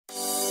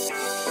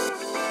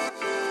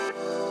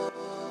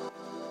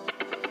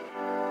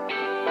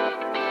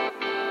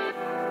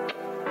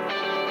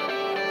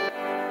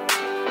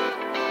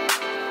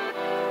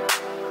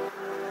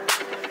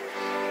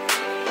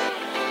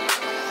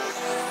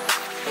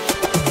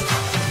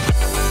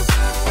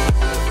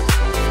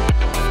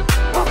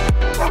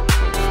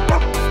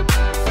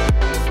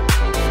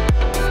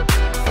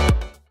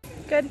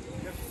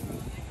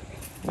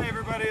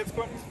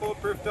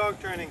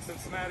Training,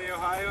 Cincinnati,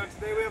 Ohio, and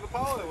today we have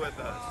Apawlo with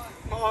us.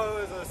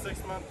 Apawlo is a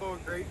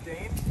 6-month-old Great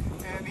Dane,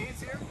 and he's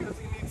here because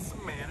he needs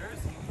some manners.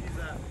 He's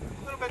a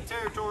little bit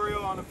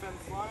territorial on the fence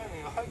line, and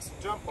he likes to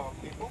jump on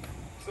people.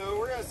 So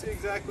we're going to see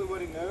exactly what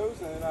he knows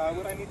and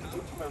what I need to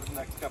teach him over the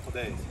next couple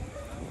days.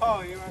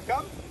 Apawlo, you want to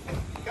come?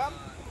 Come?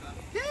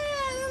 Yeah,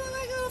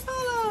 like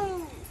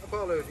Apawlo!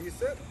 Apawlo, do you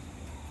sit?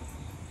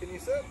 Can you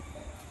sit?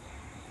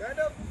 Stand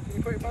up? Can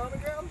you put your paw on the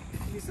ground?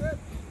 Can you sit?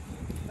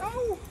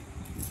 No!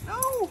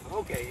 No!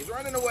 Okay, he's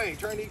running away,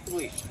 trying to eat the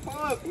leash.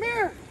 Apawlo, come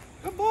here!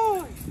 Good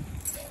boy!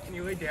 Can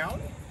you lay down?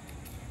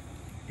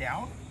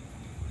 Down?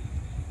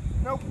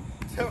 Nope.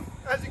 So,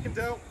 as you can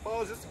tell,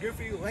 Apawlo's just a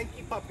goofy,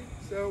 lanky puppy.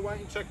 So why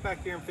don't you check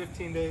back here in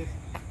 15 days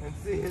and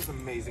see his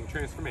amazing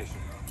transformation.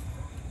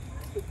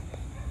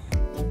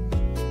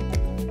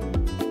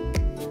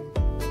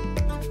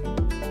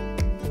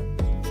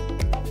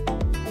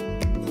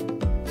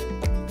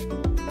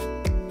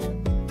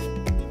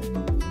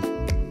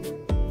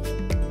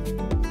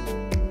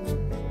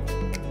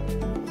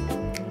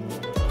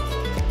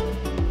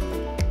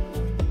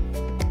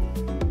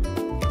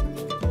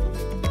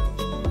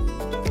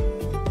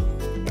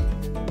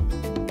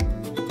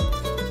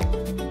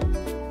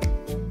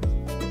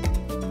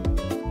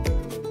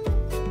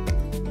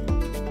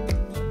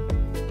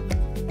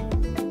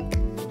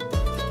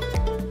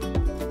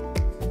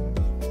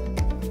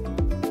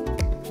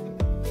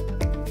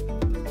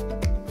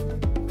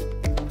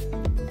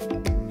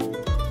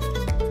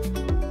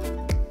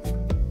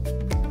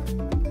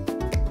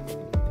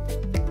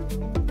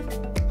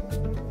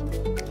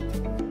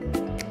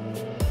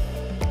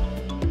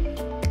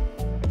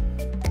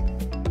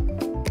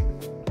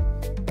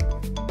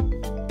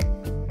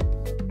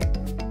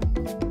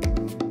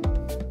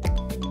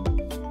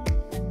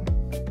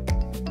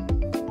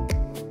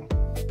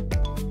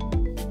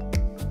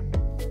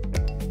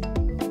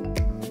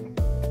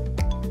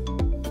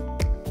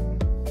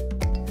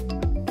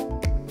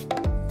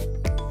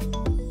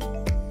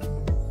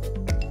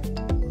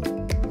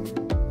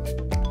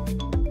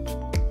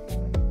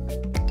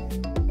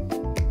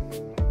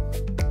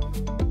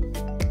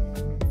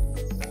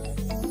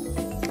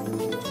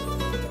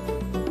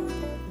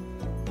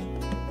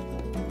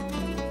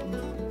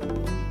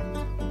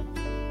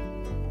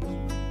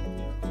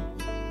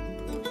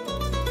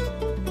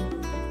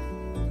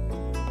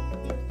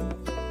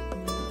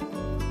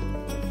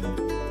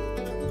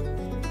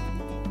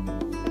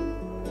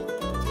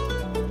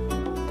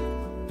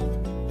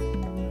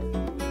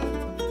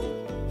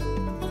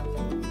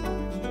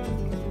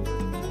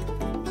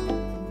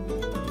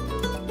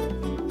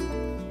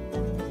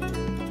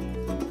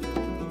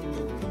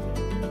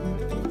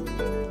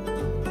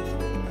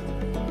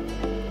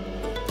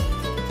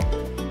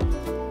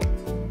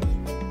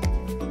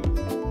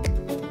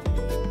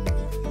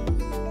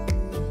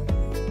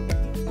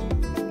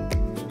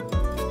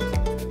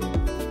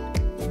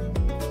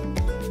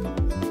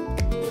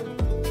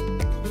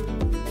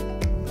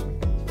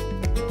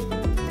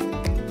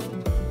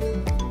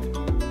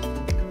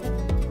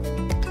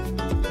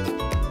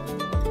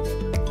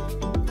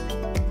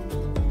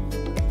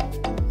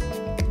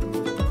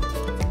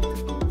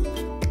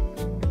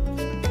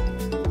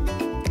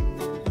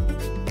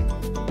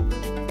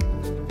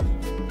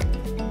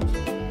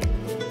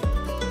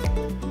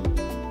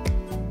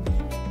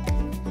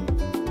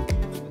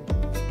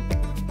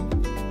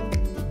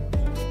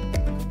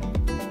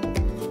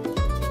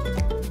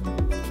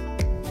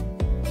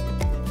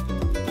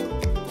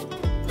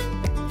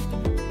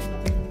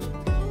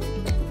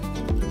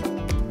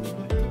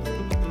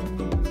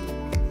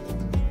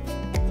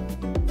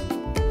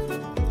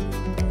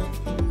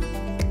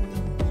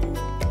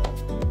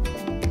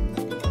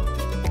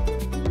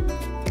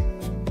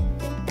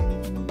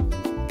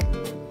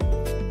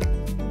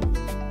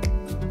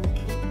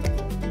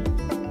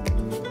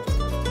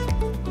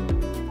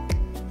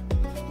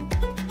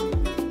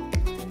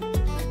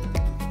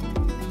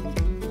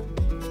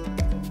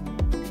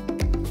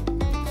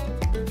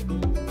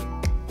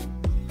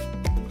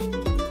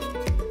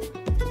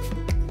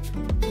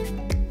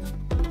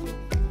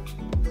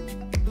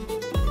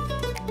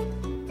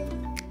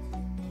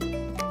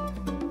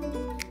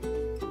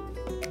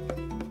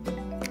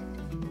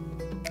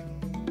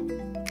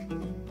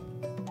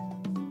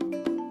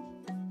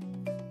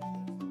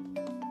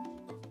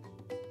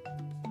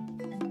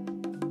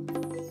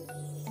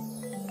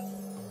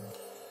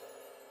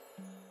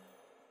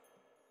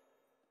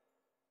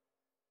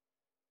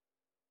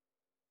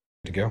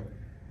 To go.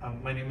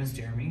 My name is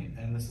Jeremy,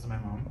 and this is my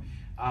mom.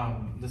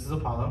 This is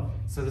Apawlo.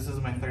 So this is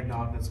my third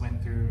dog that's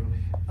went through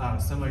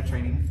similar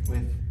training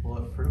with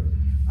Bulletproof.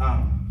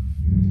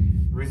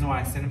 The reason why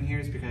I sent him here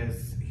is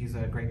because he's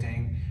a Great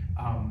Dane.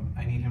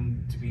 I need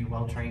him to be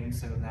well trained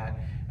so that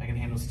I can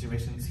handle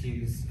situations.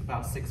 He's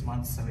about 6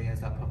 months, so he has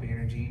that puppy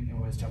energy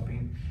and was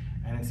jumping.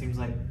 And it seems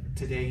like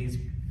today he's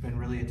been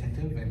really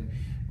attentive, and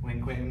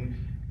when Quentin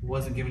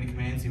wasn't giving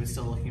commands, he was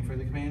still looking for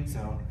the commands.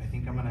 So I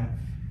think I'm gonna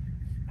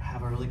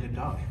have a really good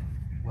dog,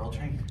 well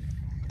trained.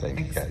 Thank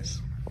you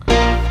guys.